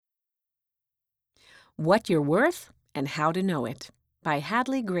What You're Worth and How to Know It by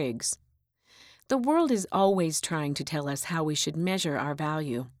Hadley Griggs. The world is always trying to tell us how we should measure our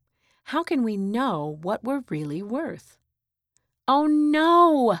value. How can we know what we're really worth? Oh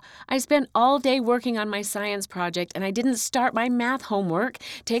no! I spent all day working on my science project and I didn't start my math homework,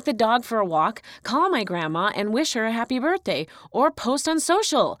 take the dog for a walk, call my grandma and wish her a happy birthday, or post on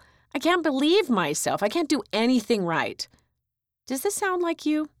social. I can't believe myself. I can't do anything right. Does this sound like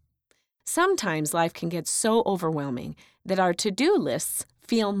you? Sometimes life can get so overwhelming that our to-do lists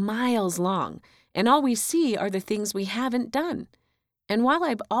feel miles long, and all we see are the things we haven't done. And while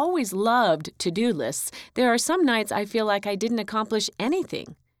I've always loved to-do lists, there are some nights I feel like I didn't accomplish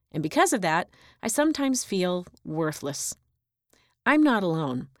anything. And because of that, I sometimes feel worthless. I'm not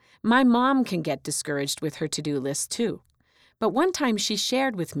alone. My mom can get discouraged with her to-do list too. But one time she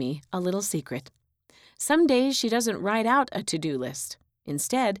shared with me a little secret. Some days she doesn't write out a to-do list.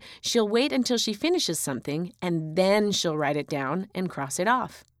 Instead, she'll wait until she finishes something and then she'll write it down and cross it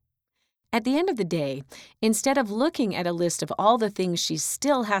off. At the end of the day, instead of looking at a list of all the things she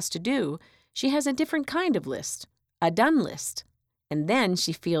still has to do, she has a different kind of list, a done list. And then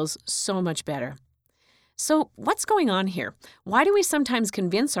she feels so much better. So what's going on here? Why do we sometimes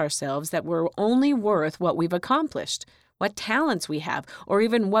convince ourselves that we're only worth what we've accomplished, what talents we have, or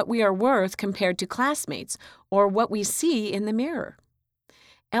even what we are worth compared to classmates, or what we see in the mirror?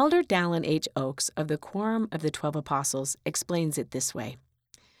 Elder Dallin H. Oakes of the Quorum of the 12 Apostles explains it this way.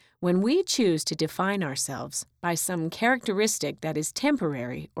 When we choose to define ourselves by some characteristic that is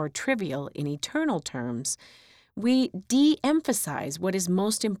temporary or trivial in eternal terms, we de-emphasize what is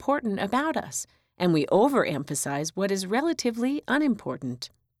most important about us, and we overemphasize what is relatively unimportant.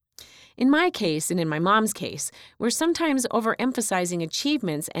 In my case, and in my mom's case, we're sometimes overemphasizing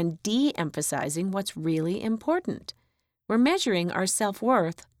achievements and de-emphasizing what's really important. We're measuring our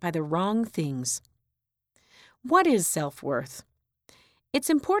self-worth by the wrong things. What is self-worth? It's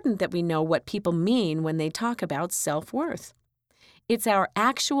important that we know what people mean when they talk about self-worth. It's our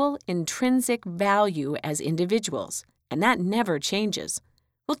actual intrinsic value as individuals, and that never changes.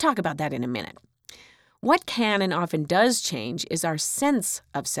 We'll talk about that in a minute. What can and often does change is our sense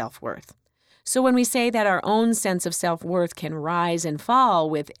of self-worth. So when we say that our own sense of self-worth can rise and fall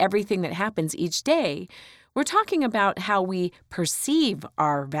with everything that happens each day, we're talking about how we perceive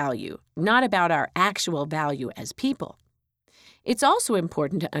our value, not about our actual value as people. It's also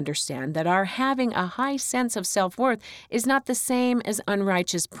important to understand that our having a high sense of self-worth is not the same as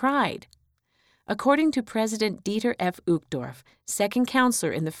unrighteous pride. According to President Dieter F. Uchtdorf, second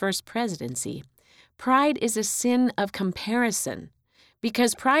counselor in the First Presidency, pride is a sin of comparison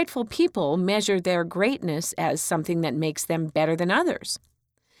because prideful people measure their greatness as something that makes them better than others.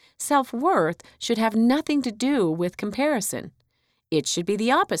 Self-worth should have nothing to do with comparison. It should be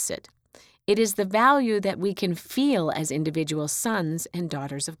the opposite. It is the value that we can feel as individual sons and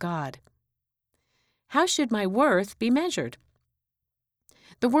daughters of God. How should my worth be measured?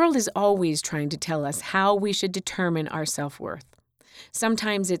 The world is always trying to tell us how we should determine our self-worth.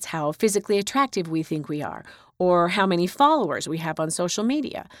 Sometimes it's how physically attractive we think we are, or how many followers we have on social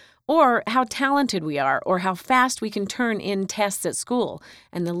media, or how talented we are, or how fast we can turn in tests at school,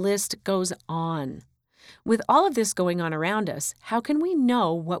 and the list goes on. With all of this going on around us, how can we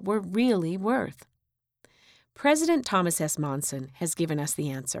know what we're really worth? President Thomas S. Monson has given us the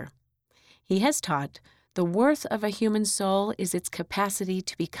answer. He has taught, the worth of a human soul is its capacity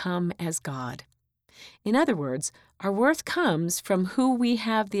to become as God. In other words, our worth comes from who we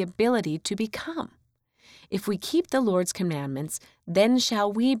have the ability to become. If we keep the Lord's commandments, then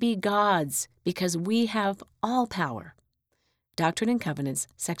shall we be gods, because we have all power. Doctrine and Covenants,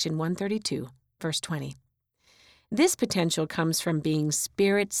 section 132, verse 20. This potential comes from being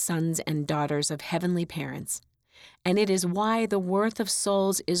spirit sons and daughters of heavenly parents, and it is why the worth of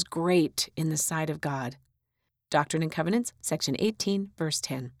souls is great in the sight of God. Doctrine and Covenants, section 18, verse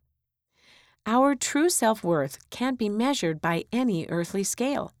 10. Our true self-worth can't be measured by any earthly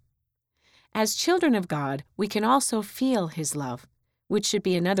scale. As children of God, we can also feel His love, which should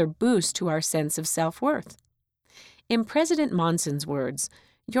be another boost to our sense of self-worth. In President Monson's words,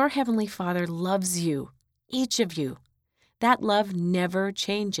 your Heavenly Father loves you, each of you. That love never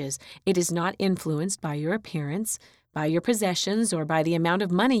changes. It is not influenced by your appearance, by your possessions, or by the amount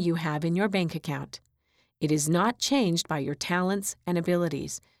of money you have in your bank account. It is not changed by your talents and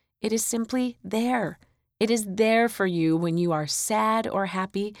abilities. It is simply there. It is there for you when you are sad or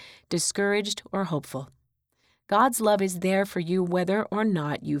happy, discouraged or hopeful. God's love is there for you whether or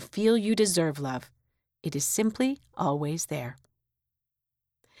not you feel you deserve love. It is simply always there.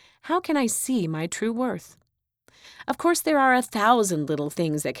 How can I see my true worth? Of course, there are 1,000 little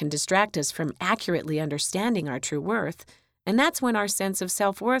things that can distract us from accurately understanding our true worth, and that's when our sense of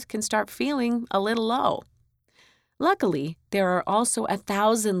self-worth can start feeling a little low. Luckily, there are also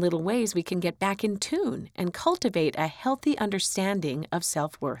 1,000 little ways we can get back in tune and cultivate a healthy understanding of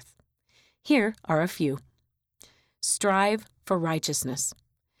self-worth. Here are a few. Strive for righteousness.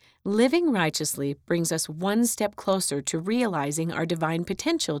 Living righteously brings us one step closer to realizing our divine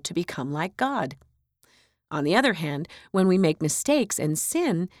potential to become like God. On the other hand, when we make mistakes and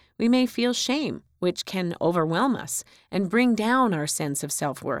sin, we may feel shame, which can overwhelm us and bring down our sense of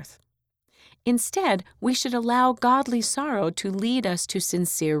self-worth. Instead, we should allow godly sorrow to lead us to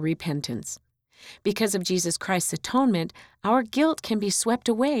sincere repentance. Because of Jesus Christ's atonement, our guilt can be swept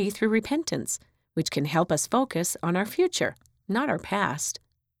away through repentance, which can help us focus on our future, not our past.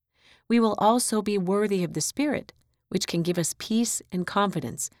 We will also be worthy of the Spirit, which can give us peace and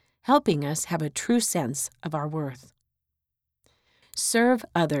confidence, helping us have a true sense of our worth. Serve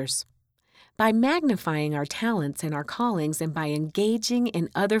others. By magnifying our talents and our callings and by engaging in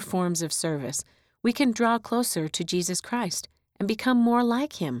other forms of service, we can draw closer to Jesus Christ and become more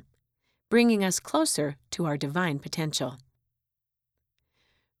like Him, bringing us closer to our divine potential.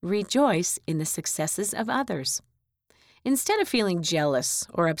 Rejoice in the successes of others. Instead of feeling jealous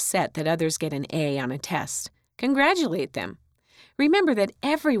or upset that others get an A on a test, congratulate them. Remember that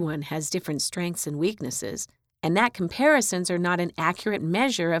everyone has different strengths and weaknesses, and that comparisons are not an accurate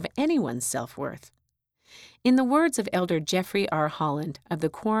measure of anyone's self-worth. In the words of Elder Jeffrey R. Holland of the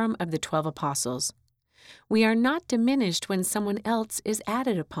Quorum of the 12 Apostles, we are not diminished when someone else is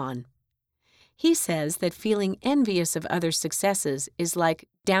added upon. He says that feeling envious of others' successes is like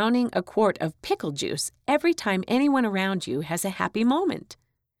downing a quart of pickle juice every time anyone around you has a happy moment.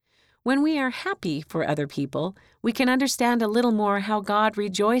 When we are happy for other people, we can understand a little more how God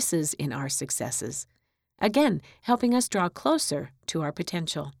rejoices in our successes, again, helping us draw closer to our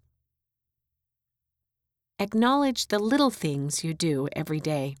potential. Acknowledge the little things you do every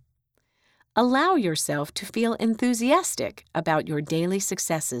day. Allow yourself to feel enthusiastic about your daily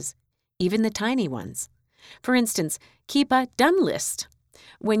successes, even the tiny ones. For instance, keep a done list.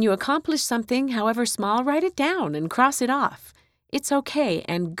 When you accomplish something, however small, write it down and cross it off. It's okay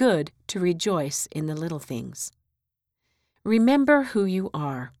and good to rejoice in the little things. Remember who you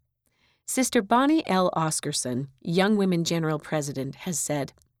are. Sister Bonnie L. Oscarson, Young Women General President, has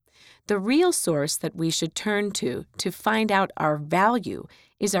said, "The real source that we should turn to find out our value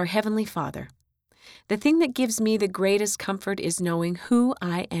is our Heavenly Father. The thing that gives me the greatest comfort is knowing who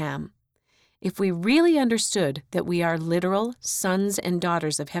I am. If we really understood that we are literal sons and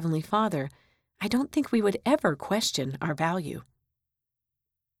daughters of Heavenly Father, I don't think we would ever question our value."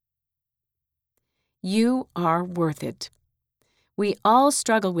 You are worth it. We all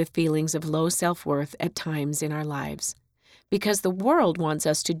struggle with feelings of low self-worth at times in our lives, because the world wants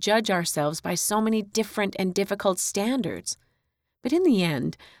us to judge ourselves by so many different and difficult standards. But in the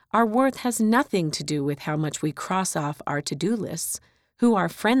end, our worth has nothing to do with how much we cross off our to-do lists, who our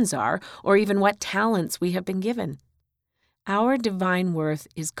friends are, or even what talents we have been given. Our divine worth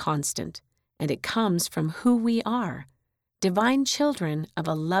is constant, and it comes from who we are, divine children of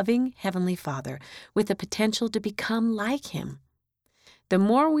a loving Heavenly Father with the potential to become like Him. The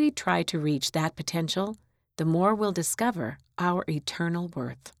more we try to reach that potential, the more we'll discover our eternal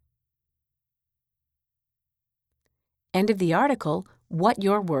worth. End of the article, What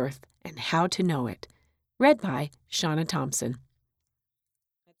You're Worth and How to Know It, read by Shauna Thompson.